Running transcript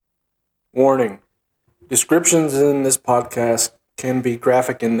Warning: descriptions in this podcast can be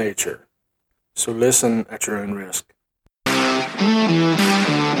graphic in nature, so listen at your own risk.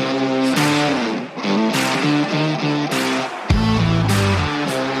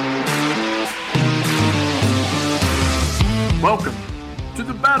 Welcome to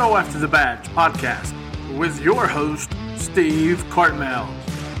the Battle After the Badge podcast with your host, Steve Cartmel.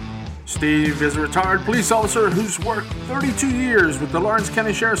 Steve is a retired police officer who's worked 32 years with the Lawrence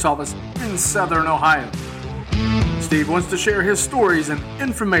County Sheriff's Office in Southern Ohio. Steve wants to share his stories and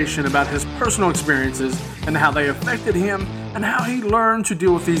information about his personal experiences and how they affected him and how he learned to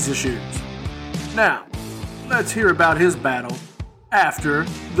deal with these issues. Now, let's hear about his battle after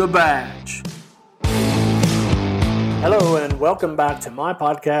the badge. Hello and welcome back to my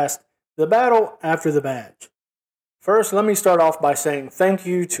podcast, The Battle After the Badge. First, let me start off by saying thank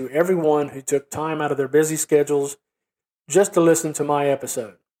you to everyone who took time out of their busy schedules just to listen to my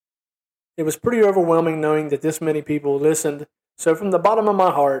episode. It was pretty overwhelming knowing that this many people listened, so from the bottom of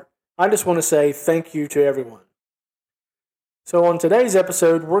my heart, I just want to say thank you to everyone. So on today's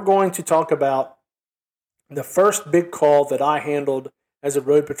episode, we're going to talk about the first big call that I handled as a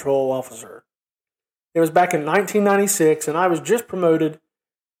road patrol officer. It was back in 1996, and I was just promoted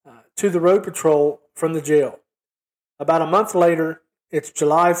to the road patrol from the jail. About a month later, it's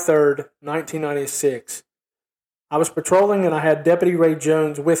July 3rd, 1996. I was patrolling and I had Deputy Ray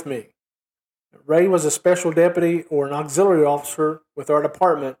Jones with me. Ray was a special deputy or an auxiliary officer with our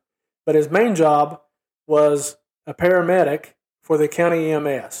department, but his main job was a paramedic for the county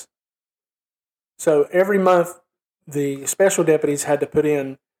EMS. So every month, the special deputies had to put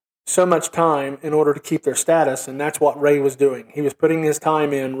in so much time in order to keep their status, and that's what Ray was doing. He was putting his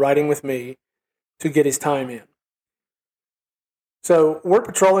time in, riding with me to get his time in. So we're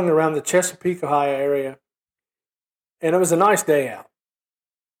patrolling around the Chesapeake, Ohio area, and it was a nice day out.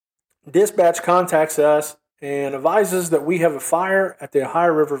 Dispatch contacts us and advises that we have a fire at the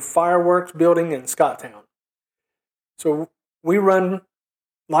Ohio River Fireworks building in Scottown. So we run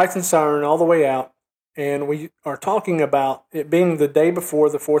lights and siren all the way out, and we are talking about it being the day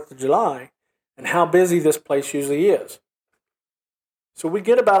before the 4th of July and how busy this place usually is. So we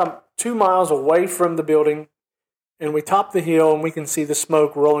get about 2 miles away from the building, and we top the hill and we can see the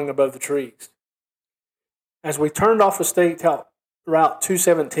smoke rolling above the trees. As we turned off of State Route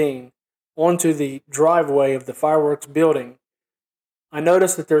 217 onto the driveway of the fireworks building, I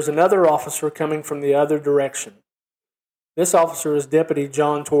noticed that there's another officer coming from the other direction. This officer is Deputy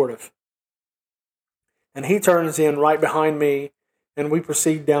John Tordiff. And he turns in right behind me and we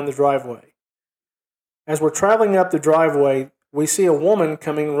proceed down the driveway. As we're traveling up the driveway, we see a woman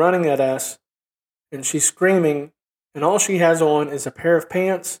coming running at us, and she's screaming, and all she has on is a pair of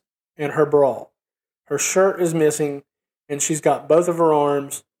pants and her bra. Her shirt is missing, and she's got both of her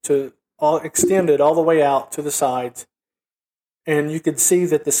arms extended all the way out to the sides, and you could see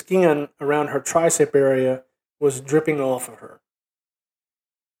that the skin around her tricep area was dripping off of her.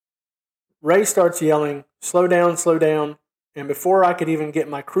 Ray starts yelling, slow down, and before I could even get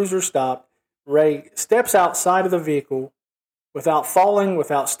my cruiser stopped, Ray steps outside of the vehicle without falling,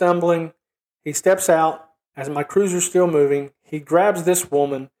 without stumbling. He steps out. As my cruiser's still moving, he grabs this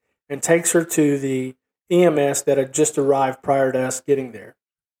woman and takes her to the EMS that had just arrived prior to us getting there.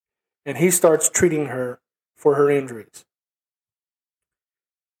 And he starts treating her for her injuries.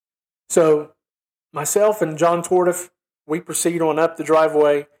 So myself and John Tordiff, we proceed on up the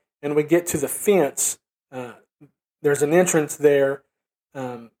driveway, and we get to the fence. There's an entrance there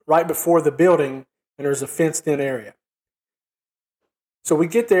right before the building, and there's a fenced-in area. So we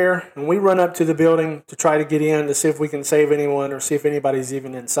get there, and we run up to the building to try to get in to see if we can save anyone or see if anybody's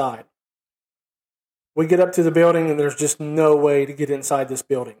even inside. We get up to the building, and there's just no way to get inside this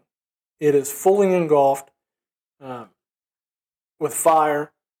building. It is fully engulfed with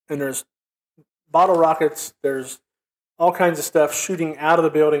fire, and there's bottle rockets, there's all kinds of stuff shooting out of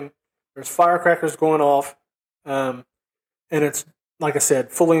the building, there's firecrackers going off, and it's, like I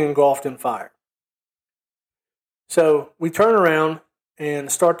said, fully engulfed in fire. So we turn around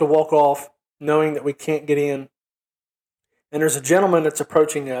and start to walk off, knowing that we can't get in. And there's a gentleman that's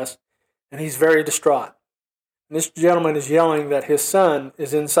approaching us, and he's very distraught. And this gentleman is yelling that his son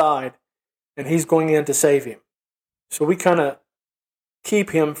is inside, and he's going in to save him. So we kind of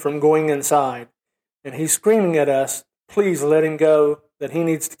keep him from going inside, and he's screaming at us, please let him go, that he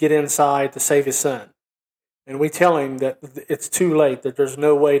needs to get inside to save his son. And we tell him that it's too late, that there's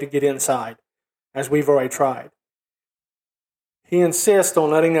no way to get inside, as we've already tried. He insists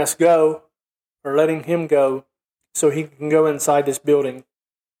on letting us go, or letting him go, so he can go inside this building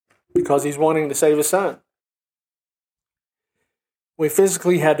because he's wanting to save his son. we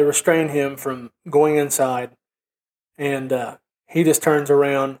physically had to restrain him from going inside, and he just turns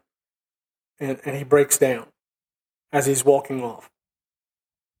around and he breaks down as he's walking off.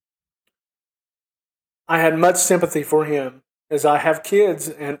 I had much sympathy for him as I have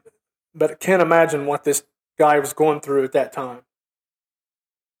kids, but can't imagine what this guy was going through at that time.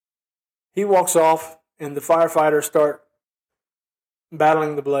 He walks off, and the firefighters start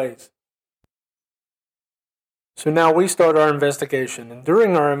battling the blaze. So now we start our investigation, and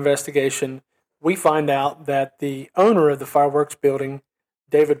during our investigation, we find out that the owner of the fireworks building,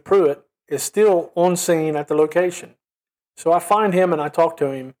 David Pruitt, is still on scene at the location. So I find him and I talk to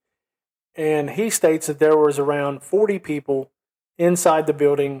him, and he states that there was around 40 people inside the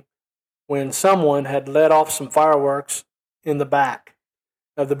building when someone had let off some fireworks in the back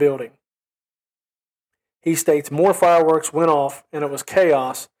of the building. He states more fireworks went off, and it was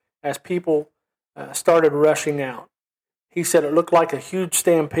chaos as people started rushing out. He said it looked like a huge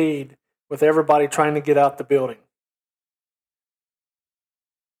stampede with everybody trying to get out the building.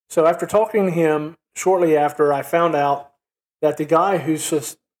 So after talking to him shortly after, I found out that the guy who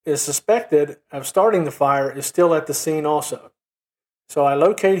is suspected of starting the fire is still at the scene also. So I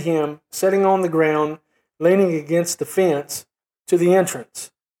locate him sitting on the ground, leaning against the fence to the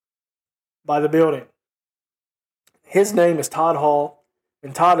entrance by the building. His name is Todd Hall,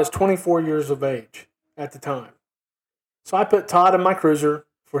 and Todd is 24 years of age at the time. So I put Todd in my cruiser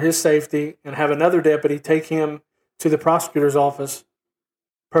for his safety and have another deputy take him to the prosecutor's office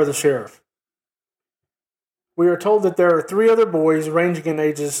per the sheriff. We are told that there are 3 other boys ranging in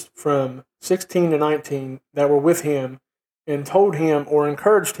ages from 16 to 19 that were with him and told him or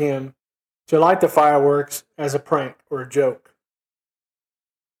encouraged him to light the fireworks as a prank or a joke.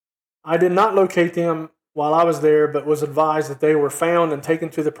 I did not locate them while I was there, but was advised that they were found and taken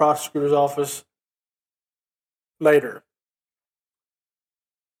to the prosecutor's office later.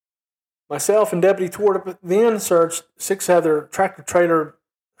 Myself and Deputy Tort then searched 6 other tractor-trailer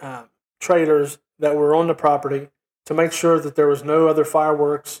trailers that were on the property to make sure that there was no other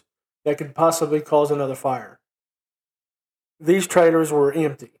fireworks that could possibly cause another fire. These trailers were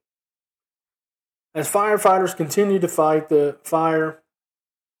empty. As firefighters continued to fight the fire,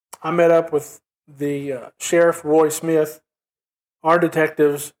 I met up with the Sheriff Roy Smith, our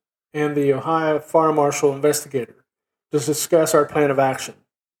detectives, and the Ohio Fire Marshal investigator to discuss our plan of action.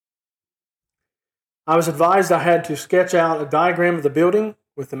 I was advised I had to sketch out a diagram of the building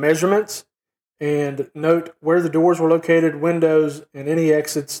with the measurements and note where the doors were located, windows, and any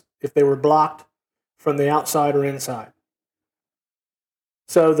exits if they were blocked from the outside or inside.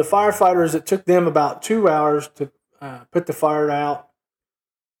 So the firefighters, it took them about 2 hours to put the fire out,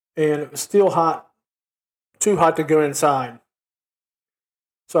 and it was still hot, too hot to go inside.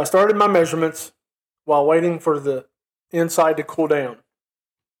 So I started my measurements while waiting for the inside to cool down.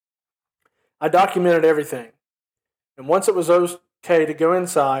 I documented everything, and once it was okay to go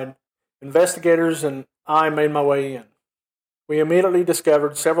inside, investigators and I made my way in. We immediately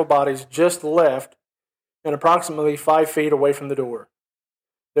discovered several bodies just left and approximately 5 feet away from the door.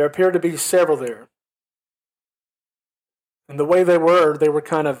 There appeared to be several there. And the way they were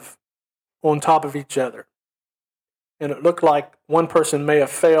kind of on top of each other. And it looked like one person may have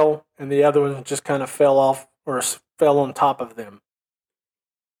fell and the other one just kind of fell off or fell on top of them.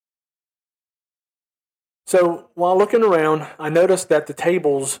 So while looking around, I noticed that the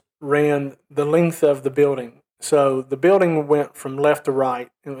tables ran the length of the building. So the building went from left to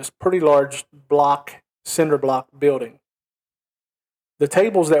right. It was a pretty large cinder block building. The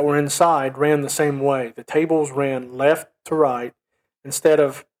tables that were inside ran the same way. The tables ran left to right instead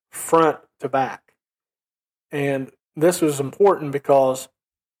of front to back. And this was important because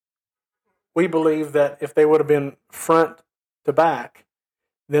we believe that if they would have been front to back,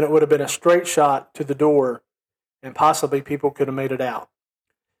 then it would have been a straight shot to the door and possibly people could have made it out.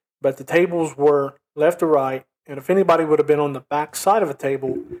 But the tables were left to right, and if anybody would have been on the back side of a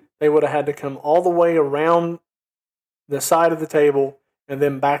table, they would have had to come all the way around the side of the table and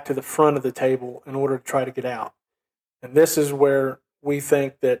then back to the front of the table in order to try to get out. And this is where we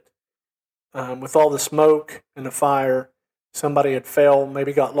think that with all the smoke and the fire, somebody had fell,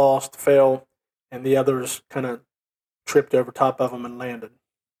 maybe got lost, fell, and the others kind of tripped over top of them and landed.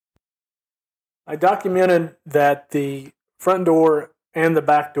 I documented that the front door and the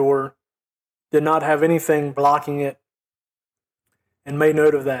back door did not have anything blocking it and made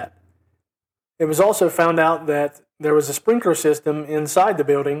note of that. It was also found out that there was a sprinkler system inside the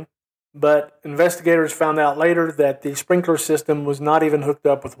building, but investigators found out later that the sprinkler system was not even hooked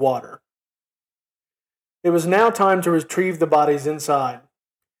up with water. It was now time to retrieve the bodies inside.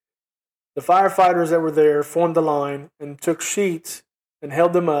 The firefighters that were there formed the line and took sheets and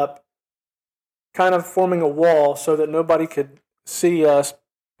held them up, kind of forming a wall so that nobody could see us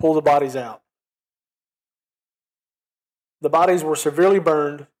pull the bodies out. The bodies were severely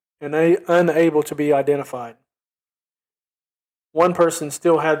burned and unable to be identified. One person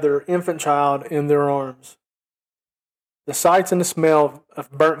still had their infant child in their arms. The sights and the smell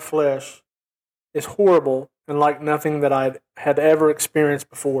of burnt flesh is horrible and like nothing that I had ever experienced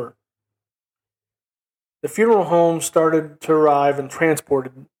before. The funeral home started to arrive and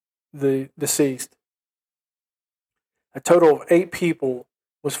transported the deceased. A total of 8 people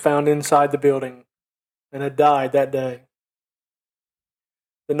was found inside the building and had died that day.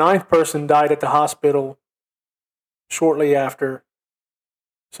 The 9th person died at the hospital shortly after,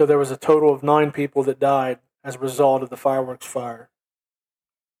 so there was a total of 9 people that died as a result of the fireworks fire.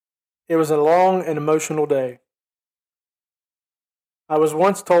 It was a long and emotional day. I was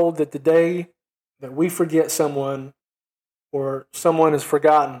once told that the day that we forget someone or someone is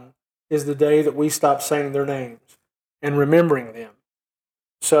forgotten is the day that we stop saying their names and remembering them.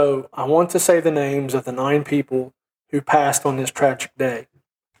 So I want to say the names of the 9 people who passed on this tragic day.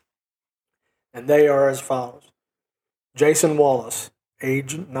 And they are as follows: Jason Wallace,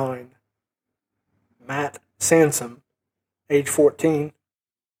 age 9. Matt Sansom, age 14.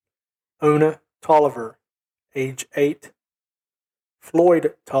 Ona Tolliver, age 8.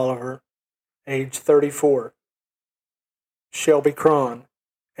 Floyd Tolliver, age 34. Shelby Cron,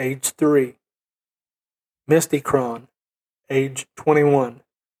 age 3. Misty Cron, age 21.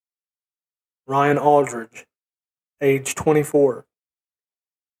 Ryan Aldridge, age 24.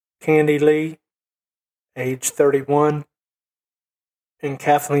 Candy Lee, age 31. And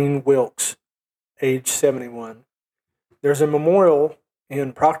Kathleen Wilkes, age 71. There's a memorial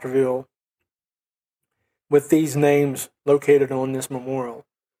in Proctorville with these names located on this memorial.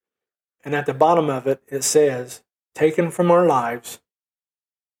 And at the bottom of it, it says, "Taken from our lives,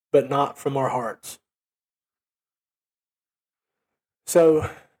 but not from our hearts." So,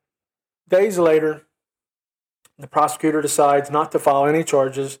 days later, the prosecutor decides not to file any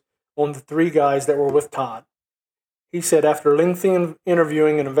charges on the 3 guys that were with Todd. He said after lengthy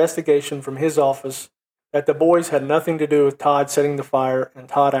interviewing and investigation from his office that the boys had nothing to do with Todd setting the fire and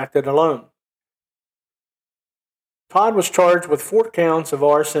Todd acted alone. Todd was charged with 4 counts of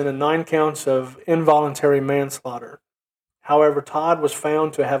arson and 9 counts of involuntary manslaughter. However, Todd was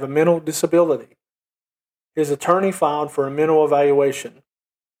found to have a mental disability. His attorney filed for a mental evaluation.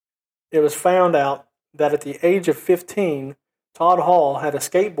 It was found out that at the age of 15, Todd Hall had a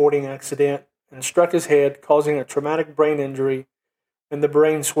skateboarding accident and struck his head, causing a traumatic brain injury, and the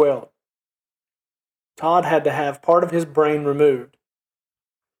brain swelled. Todd had to have part of his brain removed,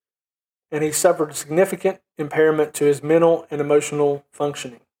 and he suffered significant impairment to his mental and emotional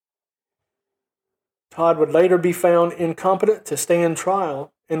functioning. Todd would later be found incompetent to stand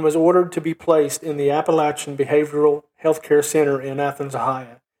trial and was ordered to be placed in the Appalachian Behavioral Healthcare Center in Athens,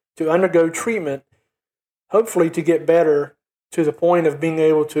 Ohio, to undergo treatment, hopefully to get better to the point of being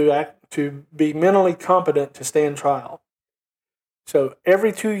able to be mentally competent to stand trial. So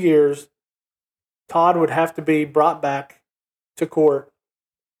every 2 years, Todd would have to be brought back to court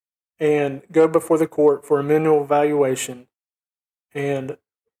and go before the court for a mental evaluation. And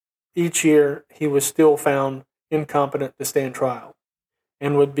each year, he was still found incompetent to stand trial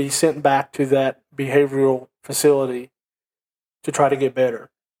and would be sent back to that behavioral facility to try to get better.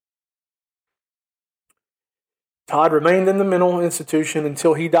 Todd remained in the mental institution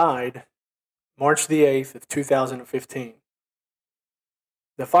until he died March the 8th of 2015.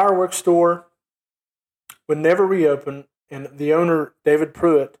 The fireworks store would never reopen, and the owner, David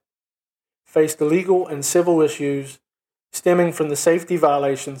Pruitt, faced legal and civil issues stemming from the safety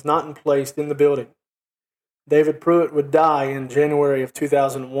violations not in place in the building. David Pruitt would die in January of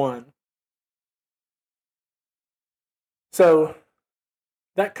 2001. So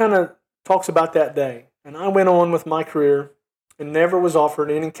that kind of talks about that day. And I went on with my career and never was offered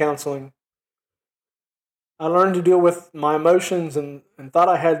any counseling. I learned to deal with my emotions and thought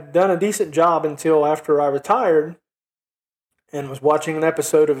I had done a decent job until after I retired and was watching an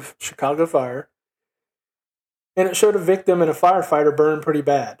episode of Chicago Fire. And it showed a victim and a firefighter burned pretty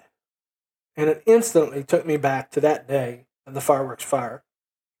bad. And it instantly took me back to that day of the fireworks fire.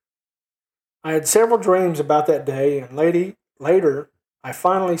 I had several dreams about that day, and later I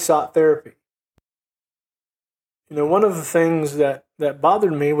finally sought therapy. You know, one of the things that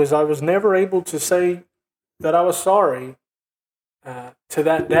bothered me was I was never able to say that I was sorry to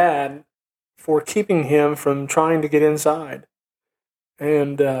that dad for keeping him from trying to get inside.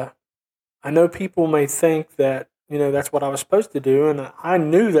 And I know people may think that, you know, that's what I was supposed to do, and I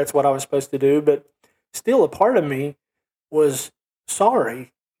knew that's what I was supposed to do, but still a part of me was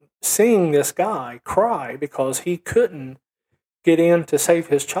sorry seeing this guy cry because he couldn't get in to save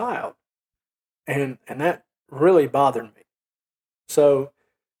his child. And that really bothered me. So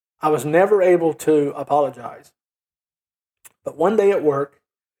I was never able to apologize. But one day at work,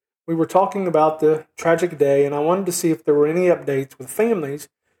 we were talking about the tragic day, and I wanted to see if there were any updates with families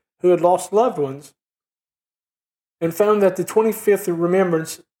who had lost loved ones, and found that the 25th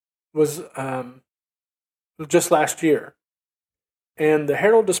remembrance was just last year. And the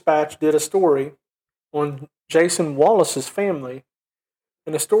Herald-Dispatch did a story on Jason Wallace's family,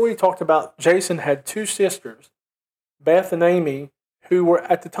 and the story talked about Jason had two sisters, Beth and Amy, who were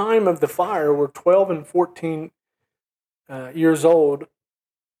at the time of the fire were 12 and 14 years old.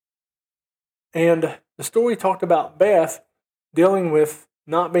 And the story talked about Beth dealing with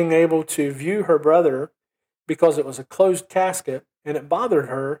not being able to view her brother because it was a closed casket, and it bothered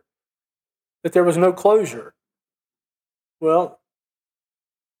her that there was no closure. Well,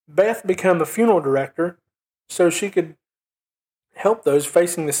 Beth became a funeral director so she could help those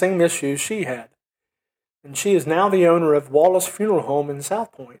facing the same issues she had. And she is now the owner of Wallace Funeral Home in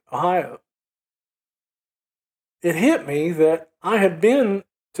South Point, Ohio. It hit me that I had been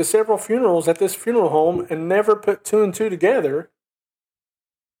to several funerals at this funeral home and never put two and two together,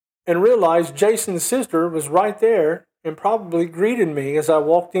 and realized Jason's sister was right there and probably greeted me as I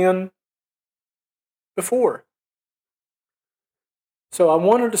walked in before. So I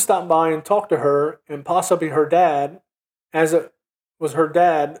wanted to stop by and talk to her and possibly her dad, as it was her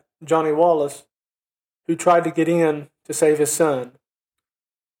dad, Johnny Wallace, who tried to get in to save his son,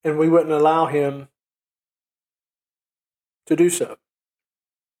 and we wouldn't allow him to do so.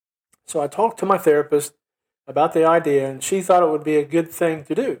 So I talked to my therapist about the idea, and she thought it would be a good thing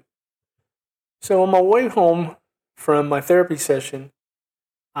to do. So on my way home from my therapy session,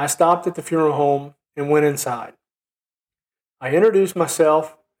 I stopped at the funeral home and went inside. I introduced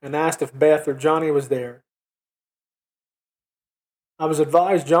myself and asked if Beth or Johnny was there. I was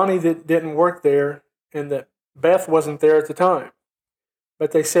advised Johnny didn't work there and that Beth wasn't there at the time.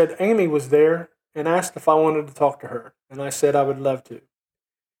 But they said Amy was there and asked if I wanted to talk to her, and I said I would love to.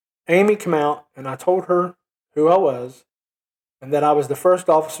 Amy came out, and I told her who I was and that I was the first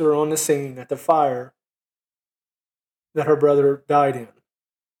officer on the scene at the fire that her brother died in.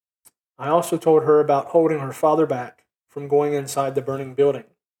 I also told her about holding her father back from going inside the burning building.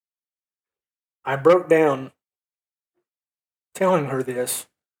 I broke down telling her this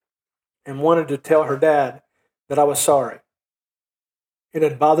and wanted to tell her dad that I was sorry. It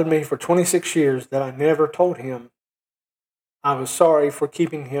had bothered me for 26 years that I never told him I was sorry for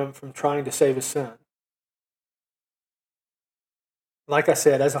keeping him from trying to save his son. Like I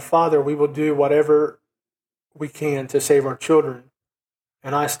said, as a father, we will do whatever we can to save our children,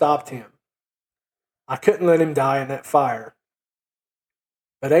 and I stopped him. I couldn't let him die in that fire.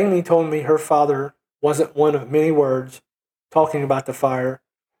 But Amy told me her father wasn't one of many words talking about the fire,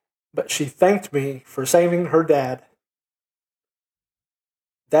 but she thanked me for saving her dad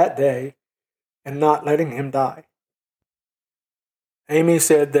that day and not letting him die. Amy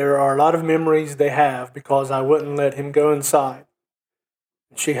said there are a lot of memories they have because I wouldn't let him go inside.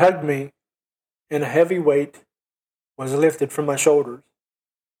 She hugged me, and a heavy weight was lifted from my shoulders.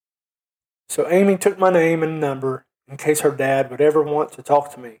 So Amy took my name and number in case her dad would ever want to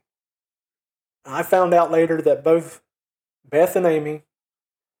talk to me. I found out later that both Beth and Amy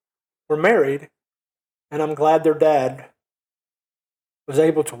were married, and I'm glad their dad was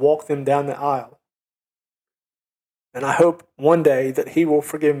able to walk them down the aisle. And I hope one day that he will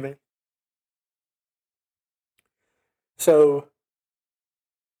forgive me. So,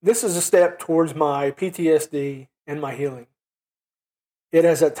 this is a step towards my PTSD and my healing. It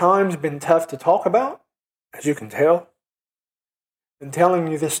has at times been tough to talk about, as you can tell. And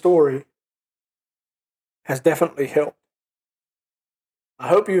telling you this story has definitely helped. I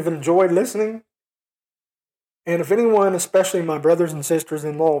hope you've enjoyed listening. And if anyone, especially my brothers and sisters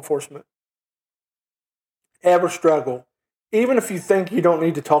in law enforcement, ever struggle, even if you think you don't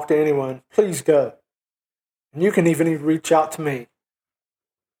need to talk to anyone, please go. And you can even reach out to me.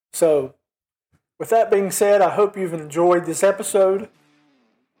 So, with that being said, I hope you've enjoyed this episode.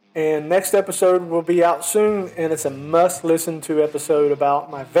 And next episode will be out soon, and it's a must-listen to episode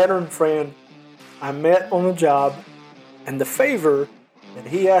about my veteran friend I met on the job and the favor that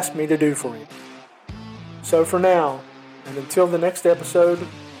he asked me to do for him. So for now, and until the next episode,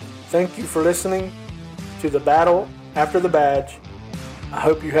 thank you for listening to The Battle After the Badge. I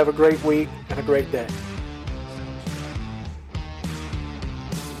hope you have a great week and a great day.